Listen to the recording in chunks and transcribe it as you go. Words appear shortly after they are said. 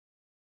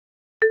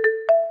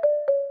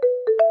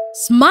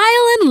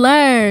Smile and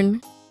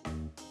learn.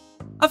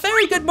 A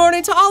very good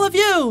morning to all of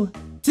you!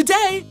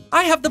 Today,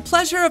 I have the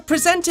pleasure of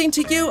presenting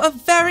to you a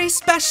very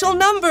special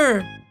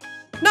number.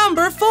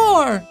 Number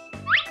 4.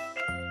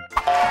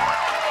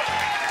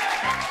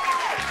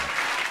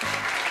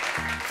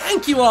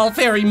 Thank you all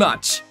very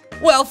much.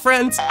 Well,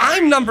 friends,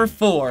 I'm number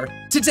 4.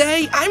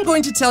 Today, I'm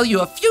going to tell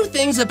you a few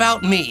things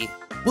about me.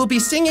 We'll be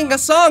singing a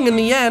song in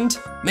the end.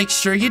 Make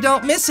sure you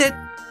don't miss it.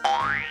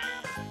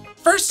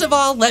 First of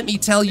all, let me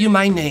tell you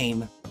my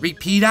name.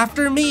 Repeat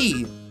after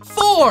me.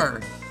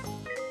 4.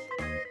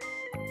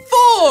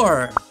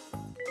 4.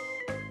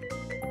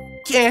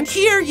 Can't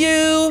hear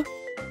you.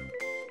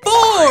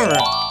 4.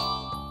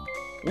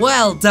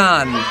 Well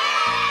done.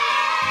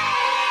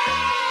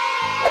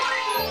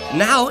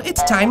 Now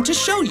it's time to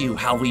show you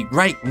how we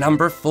write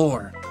number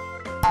 4.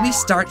 We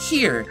start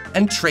here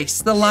and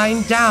trace the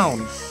line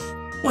down.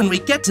 When we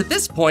get to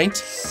this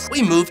point,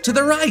 we move to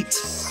the right.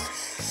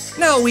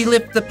 Now we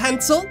lift the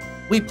pencil,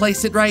 we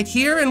place it right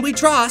here, and we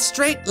draw a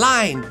straight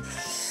line.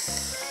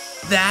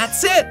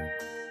 That's it.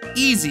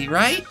 Easy,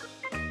 right?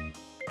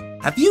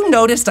 Have you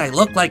noticed I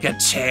look like a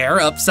chair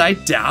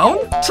upside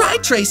down? Try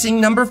tracing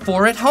number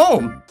 4 at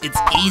home. It's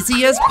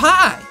easy as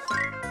pie.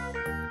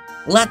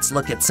 Let's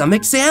look at some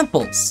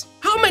examples.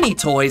 How many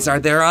toys are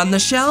there on the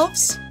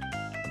shelves?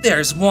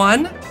 There's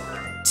 1,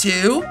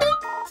 2,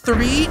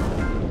 3,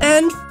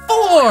 and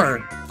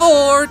 4.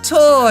 4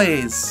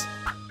 toys.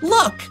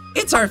 Look,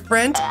 it's our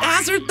friend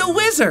Azard the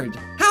Wizard.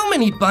 How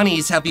many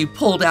bunnies have you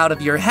pulled out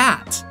of your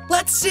hat?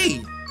 Let's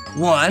see.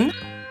 1,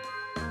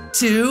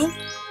 2,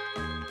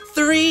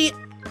 3,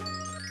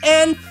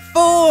 and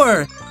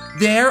 4.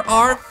 There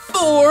are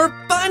 4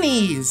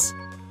 bunnies.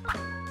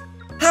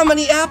 How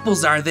many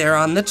apples are there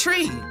on the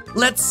tree?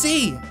 Let's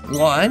see.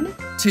 1,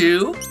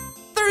 2,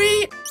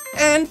 3,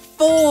 and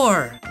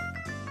 4.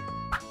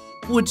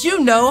 Would you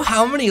know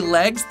how many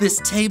legs this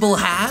table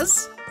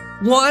has?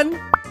 1,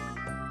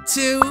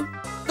 2,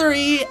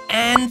 3,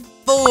 and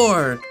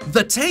 4.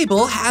 The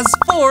table has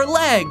 4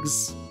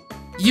 legs.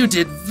 You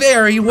did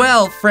very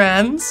well,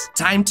 friends.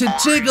 Time to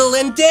jiggle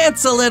and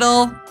dance a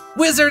little.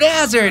 Wizard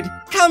Azard,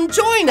 come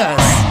join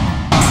us.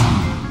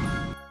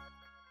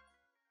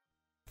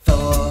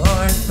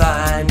 4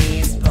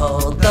 bunnies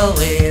pulled the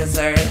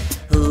wizard,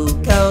 who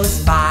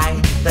goes by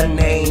the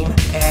name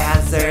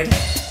Azard.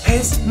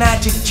 His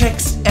magic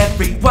tricks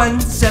everyone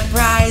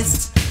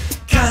surprised,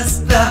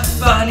 'cause the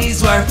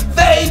bunnies were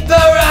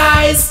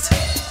vaporized.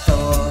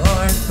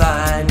 4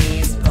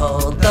 bunnies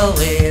pulled the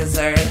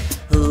wizard,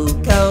 who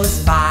goes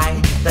by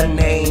the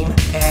name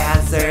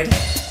Azard.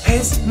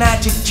 His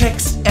magic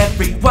tricks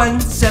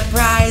everyone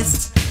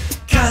surprised,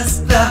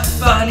 'cause the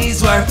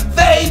bunnies were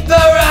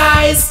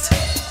vaporized.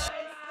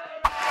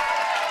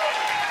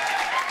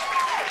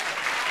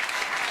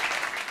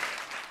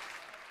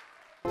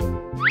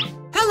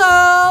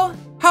 Hello!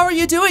 How are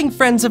you doing,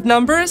 friends of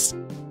numbers?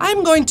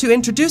 I'm going to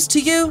introduce to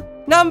you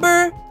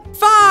number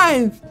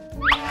 5.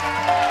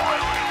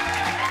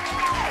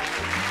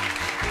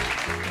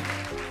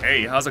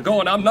 Hey, how's it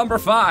going? I'm number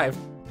 5.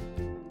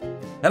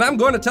 And I'm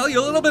going to tell you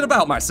a little bit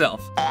about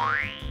myself.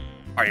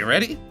 Are you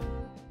ready?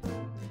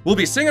 We'll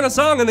be singing a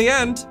song in the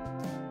end.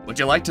 Would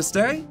you like to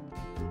stay?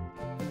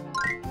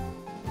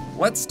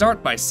 Let's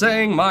start by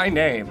saying my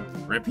name.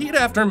 Repeat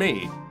after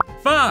me.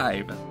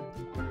 5.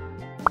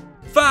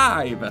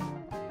 5.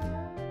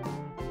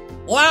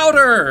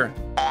 Louder.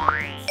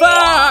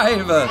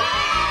 5.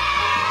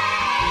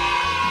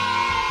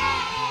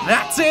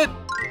 That's it.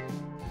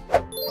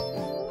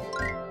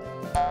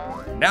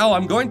 Now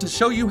I'm going to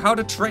show you how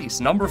to trace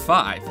number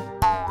 5.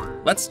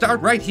 Let's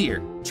start right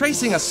here,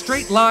 tracing a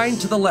straight line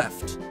to the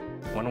left.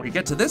 When we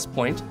get to this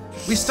point,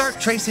 we start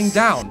tracing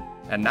down,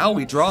 and now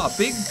we draw a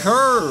big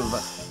curve,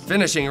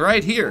 finishing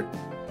right here.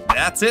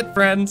 That's it,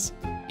 friends.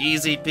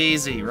 Easy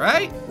peasy,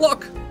 right?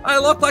 Look, I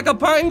look like a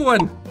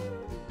penguin.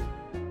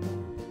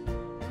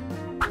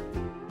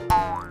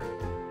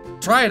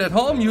 Try it at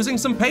home using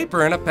some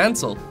paper and a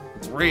pencil.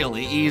 It's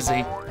really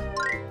easy.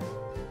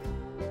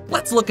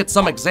 Let's look at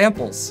some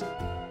examples.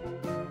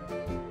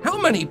 How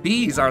many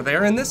bees are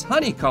there in this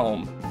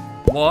honeycomb?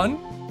 1,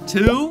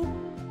 2,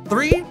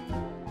 3,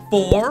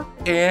 4,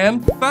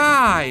 and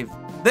 5.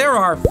 There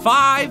are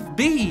 5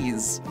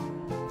 bees.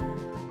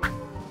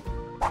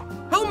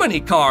 How many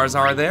cars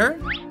are there?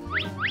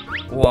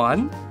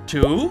 1,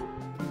 2,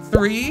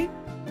 3,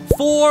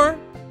 4,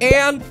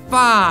 and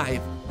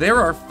 5. There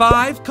are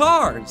 5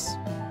 cars.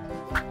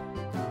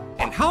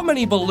 And how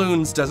many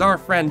balloons does our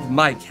friend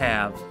Mike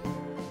have?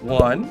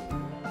 1,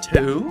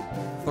 2,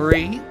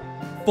 3,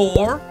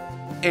 4,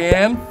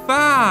 and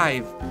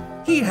 5.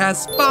 He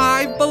has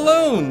 5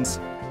 balloons.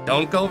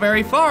 Don't go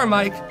very far,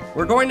 Mike.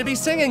 We're going to be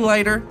singing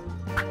later.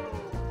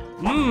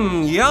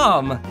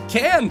 Yum,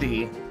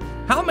 candy.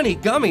 How many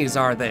gummies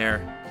are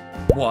there?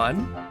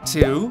 1,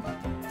 2,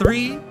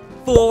 3,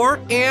 4,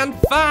 and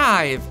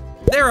 5.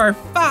 There are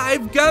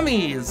 5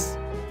 gummies.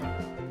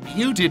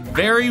 You did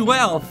very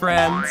well,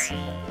 friends.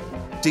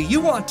 Do you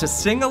want to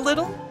sing a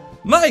little?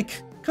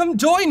 Mike, come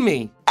join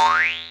me.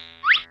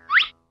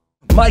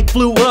 Mike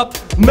flew up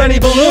many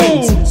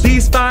balloons.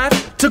 These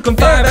 5 took him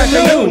 5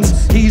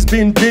 afternoons. He's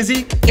been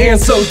busy and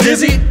so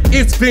dizzy,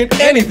 it's been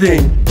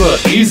anything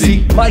but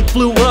easy. Mike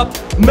flew up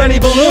many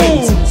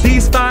balloons.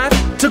 These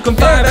 5 took him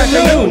 5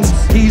 afternoons.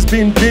 He's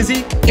been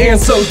busy and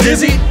so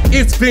dizzy,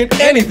 it's been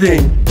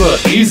anything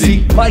but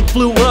easy. Mike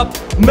flew up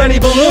many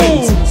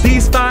balloons.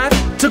 These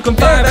 5 took him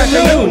 5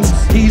 afternoons.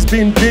 He's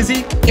been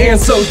busy and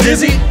so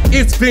dizzy,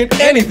 it's been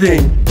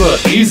anything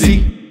but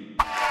easy.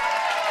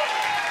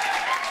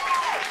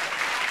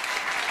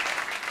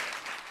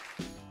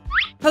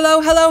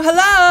 Hello, hello,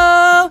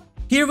 hello!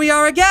 Here we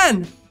are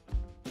again.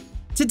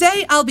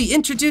 Today I'll be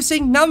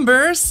introducing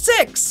number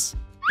 6.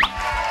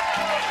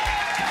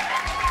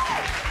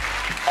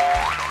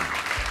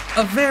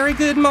 A very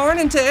good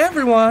morning to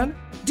everyone.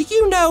 Do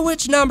you know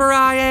which number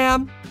I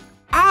am?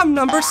 I'm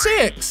number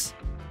 6.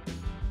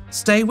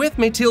 Stay with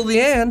me till the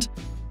end.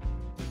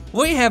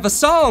 We have a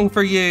song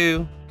for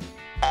you.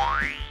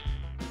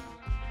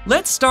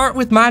 Let's start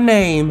with my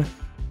name.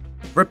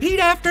 Repeat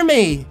after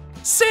me.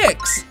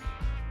 6.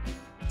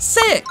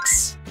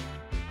 6.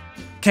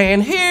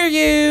 Can hear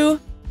you.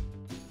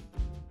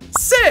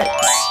 6.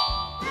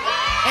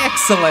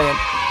 Excellent.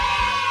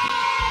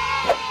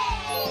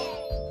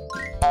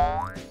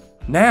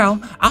 Now,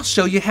 I'll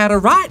show you how to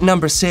write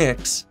number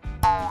 6.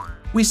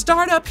 We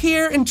start up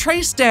here and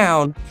trace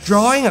down,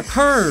 drawing a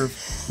curve.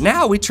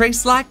 Now we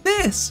trace like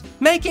this,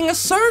 making a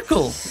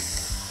circle.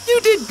 You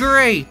did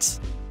great.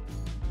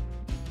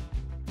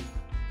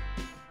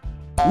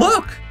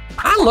 Look,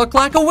 I look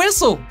like a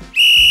whistle.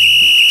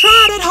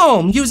 Try it at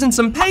home using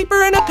some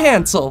paper and a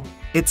pencil.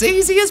 It's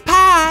easy as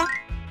pie.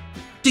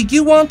 Do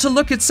you want to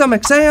look at some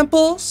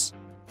examples?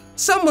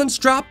 Someone's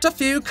dropped a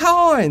few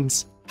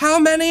coins. How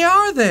many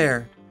are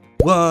there?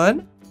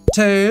 1,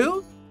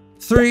 2,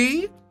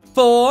 3,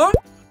 4,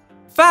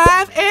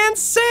 5, and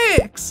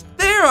 6.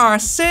 There are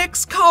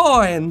 6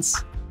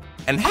 coins.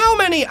 And how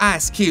many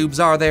ice cubes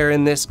are there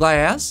in this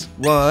glass?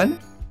 1,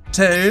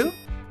 2,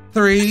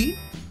 3,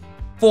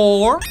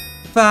 4,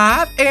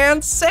 5,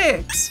 and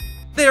 6.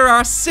 There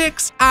are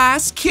 6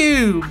 ice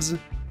cubes.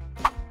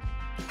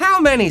 How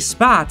many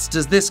spots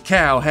does this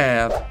cow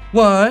have?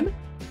 1,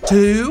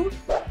 2,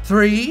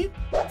 3,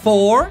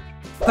 4,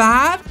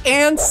 5,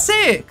 and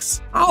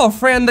 6. Our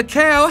friend the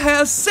cow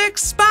has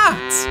 6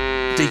 spots.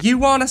 Do you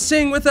want to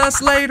sing with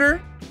us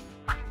later?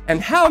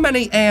 And how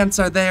many ants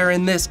are there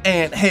in this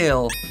ant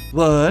hill?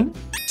 1,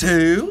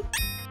 2,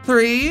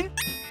 3,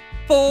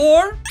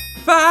 4,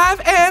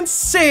 5, and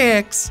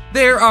 6.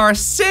 There are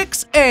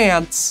 6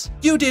 ants.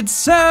 You did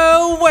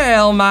so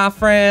well, my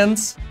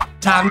friends.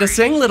 Time to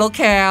sing, little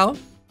cow.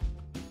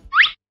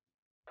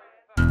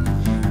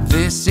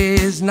 This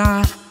is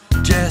not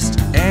just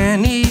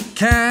any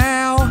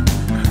cow.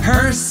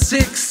 Her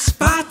 6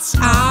 spots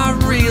are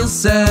real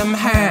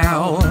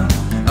somehow.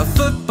 A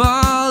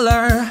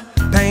footballer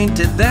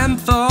painted them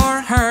for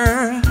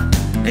her.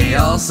 He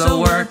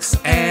also works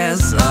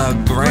as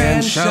a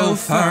grand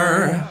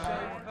chauffeur.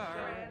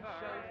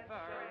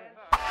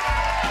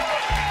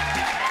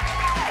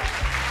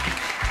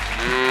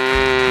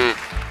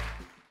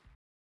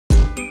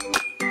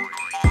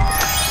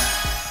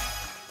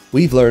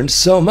 We've learned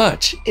so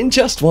much in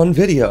just one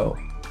video.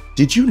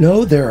 Did you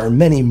know there are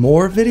many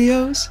more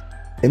videos?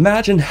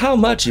 Imagine how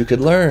much you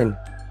could learn.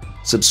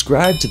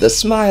 Subscribe to the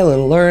Smile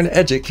and Learn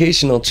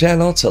educational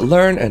channel to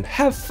learn and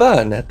have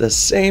fun at the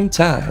same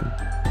time.